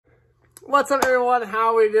What's up, everyone? How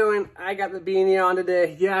are we doing? I got the beanie on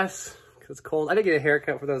today. Yes, because it's cold. I did get a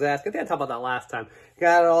haircut for those asking. I think I talked about that last time.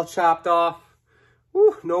 Got it all chopped off.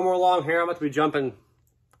 Woo, no more long hair. I'm about to be jumping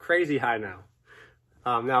crazy high now.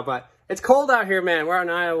 But it's cold out here, man. We're out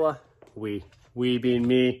in Iowa. We being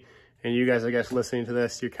me, and you guys, I guess, listening to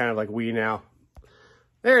this, you're kind of like we now.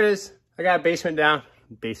 There it is. I got a basement down.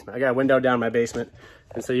 I got a window down in my basement,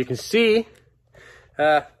 and so you can see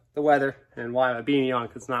the weather and why I have a beanie on,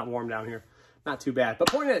 because it's not warm down here. Not too bad. But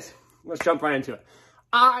point is, let's jump right into it.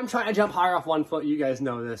 I'm trying to jump higher off 1 foot. You guys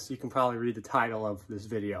know this. You can probably read the title of this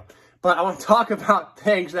video. But I want to talk about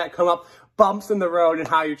things that come up, bumps in the road, and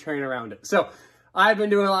how you train around it. So I've been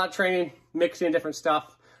doing a lot of training, mixing different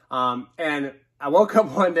stuff. And I woke up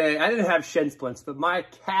one day, I didn't have shin splints, but my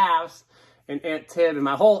calves and tib and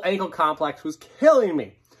my whole ankle complex was killing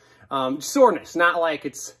me. Soreness, not like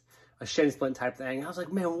it's a shin splint type thing. I was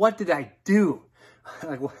like, man, what did I do?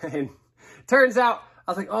 And turns out,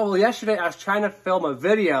 I was like, oh, well, yesterday I was trying to film a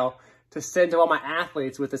video to send to all my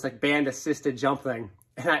athletes with this like band assisted jump thing.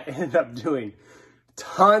 And I ended up doing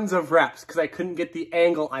tons of reps because I couldn't get the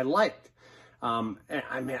angle I liked. And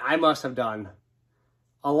I mean, I must have done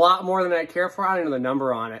a lot more than I care for. I don't know the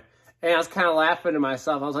number on it. And I was kind of laughing to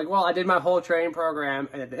myself. I was like, well, I did my whole training program.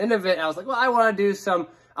 And at the end of it, I was like, well, I want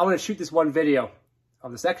to shoot this one video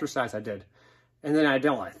of this exercise I did. And then I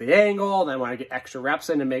don't like the angle. Then I want to get extra reps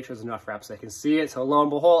in to make sure there's enough reps they can see it. So lo and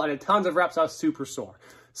behold, I did tons of reps. I was super sore.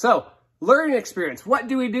 So learning experience. What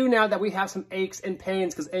do we do now that we have some aches and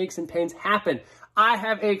pains? Because aches and pains happen. I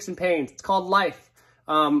have aches and pains. It's called life.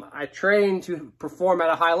 I train to perform at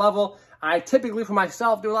a high level. I typically, for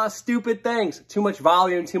myself, do a lot of stupid things. Too much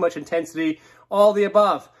volume, too much intensity, all the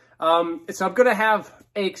above. So I'm going to have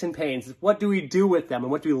aches and pains. What do we do with them and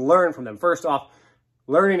what do we learn from them? First off,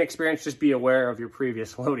 learning experience, just be aware of your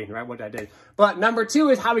previous loading, right? What I did. But number two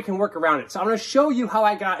is how we can work around it. So I'm going to show you how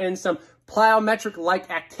I got in some plyometric-like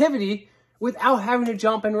activity without having to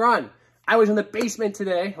jump and run. I was in the basement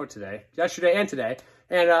yesterday and today,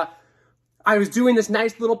 and I was doing this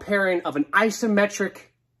nice little pairing of an isometric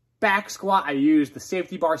back squat. I used the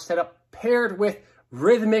safety bar setup paired with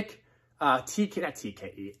rhythmic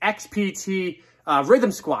XPT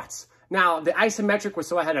rhythm squats. Now, the isometric was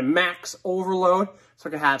so I had a max overload, so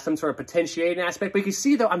I could have some sort of potentiating aspect. But you can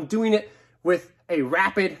see, though, I'm doing it with a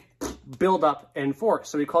rapid build-up and force.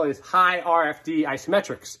 So we call these high RFD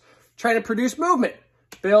isometrics. Trying to produce movement.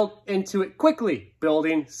 Build into it quickly.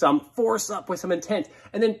 Building some force up with some intent.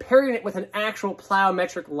 And then pairing it with an actual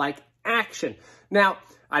plyometric-like action. Now,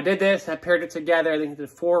 I did this. I paired it together. I think I did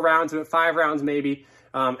 4 rounds of it, 5 rounds maybe.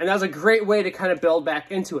 And that was a great way to kind of build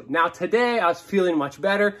back into it. Now today I was feeling much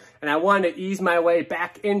better and I wanted to ease my way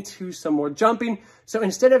back into some more jumping. So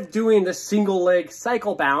instead of doing the single leg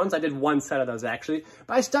cycle bounds, I did 1 set of those actually,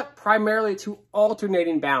 but I stuck primarily to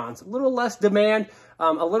alternating bounds. A little less demand,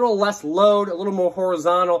 a little less load, a little more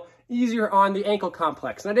horizontal, easier on the ankle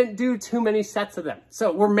complex. And I didn't do too many sets of them.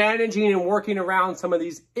 So we're managing and working around some of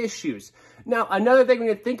these issues. Now, another thing we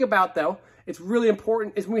need to think about though, it's really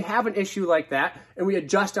important is when we have an issue like that and we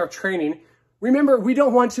adjust our training, remember, we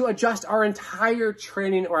don't want to adjust our entire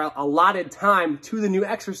training or allotted time to the new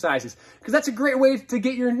exercises because that's a great way to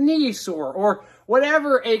get your knee sore or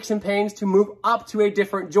whatever aches and pains to move up to a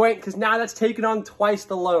different joint because now that's taken on twice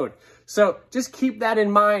the load. So just keep that in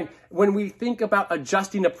mind when we think about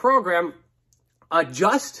adjusting a program.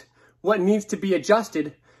 Adjust what needs to be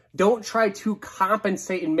adjusted. Don't try to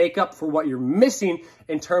compensate and make up for what you're missing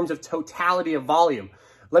in terms of totality of volume.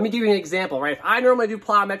 Let me give you an example, right? If I normally do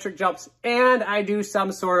plyometric jumps and I do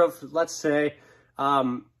some sort of, let's say,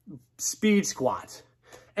 speed squat,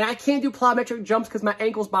 and I can't do plyometric jumps because my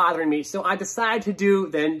ankle's bothering me, so I decide to do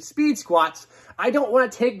then speed squats. I don't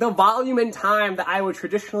want to take the volume and time that I would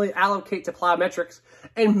traditionally allocate to plyometrics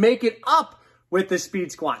and make it up with the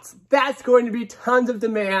speed squats. That's going to be tons of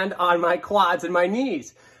demand on my quads and my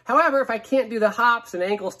knees. However, if I can't do the hops and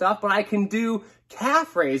ankle stuff, but I can do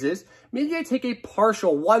calf raises, maybe I take a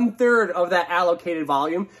partial 1/3 of that allocated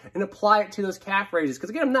volume and apply it to those calf raises. Because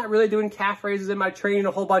again, I'm not really doing calf raises in my training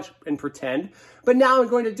a whole bunch and pretend, but now I'm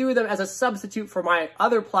going to do them as a substitute for my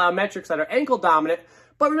other plyometrics that are ankle dominant.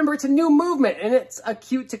 But remember, it's a new movement and its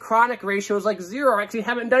acute to chronic ratio is like 0. I actually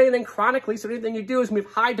haven't done anything chronically, so anything you do is move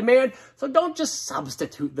high demand. So don't just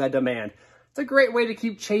substitute the demand. It's a great way to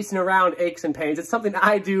keep chasing around aches and pains. It's something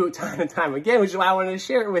I do time and time again, which is why I wanted to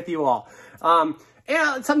share it with you all. And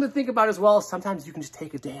it's something to think about as well. Sometimes you can just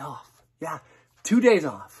take a day off. Yeah, 2 days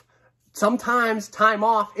off. Sometimes time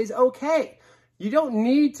off is okay. You don't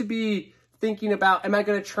need to be thinking about, am I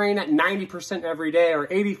going to train at 90% every day or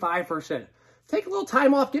 85%? Take a little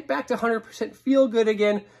time off, get back to 100%, feel good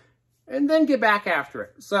again. and then get back after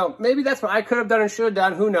it. So maybe that's what I could have done and should have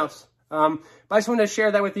done. Who knows? But I just wanted to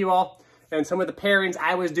share that with you all and some of the pairings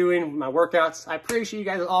I was doing with my workouts. I appreciate you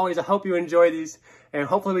guys as always. I hope you enjoy these, and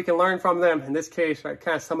hopefully we can learn from them. In this case, I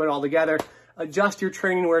kind of sum it all together. Adjust your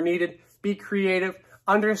training where needed. Be creative.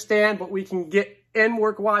 Understand what we can get in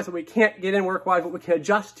work-wise, what we can't get in work-wise, what we can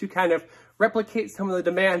adjust to kind of replicate some of the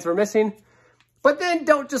demands we're missing. But then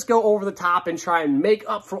don't just go over the top and try and make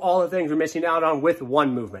up for all the things we're missing out on with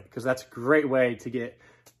one movement, because that's a great way to get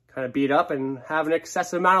kind of beat up and have an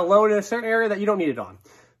excessive amount of load in a certain area that you don't need it on.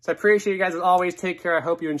 So I appreciate you guys as always. Take care. I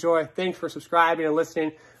hope you enjoy. Thanks for subscribing and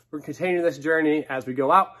listening. We're continuing this journey as we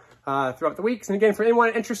go out throughout the weeks. And again, for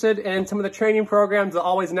anyone interested in some of the training programs, the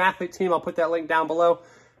Always an Athlete team, I'll put that link down below.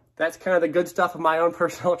 That's kind of the good stuff of my own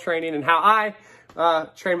personal training and how I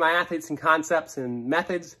train my athletes and concepts and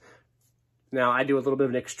methods. Now, I do a little bit of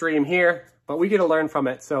an extreme here, but we get to learn from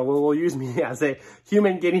it. So we'll use me as a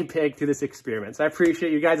human guinea pig through this experiment. So I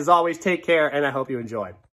appreciate you guys as always. Take care, and I hope you enjoy.